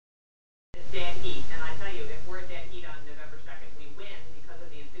dead heat. And I tell you, if we're dead heat on November 2nd, we win because of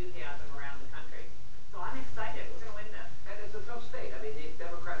the enthusiasm around the country. So I'm excited. We're going to win this. And it's a tough state. I mean, the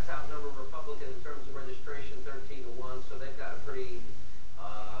Democrats outnumber Republicans in terms of registration, 13-1, so they've got a pretty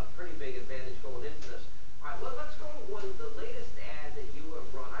big advantage going into this. All right, let's go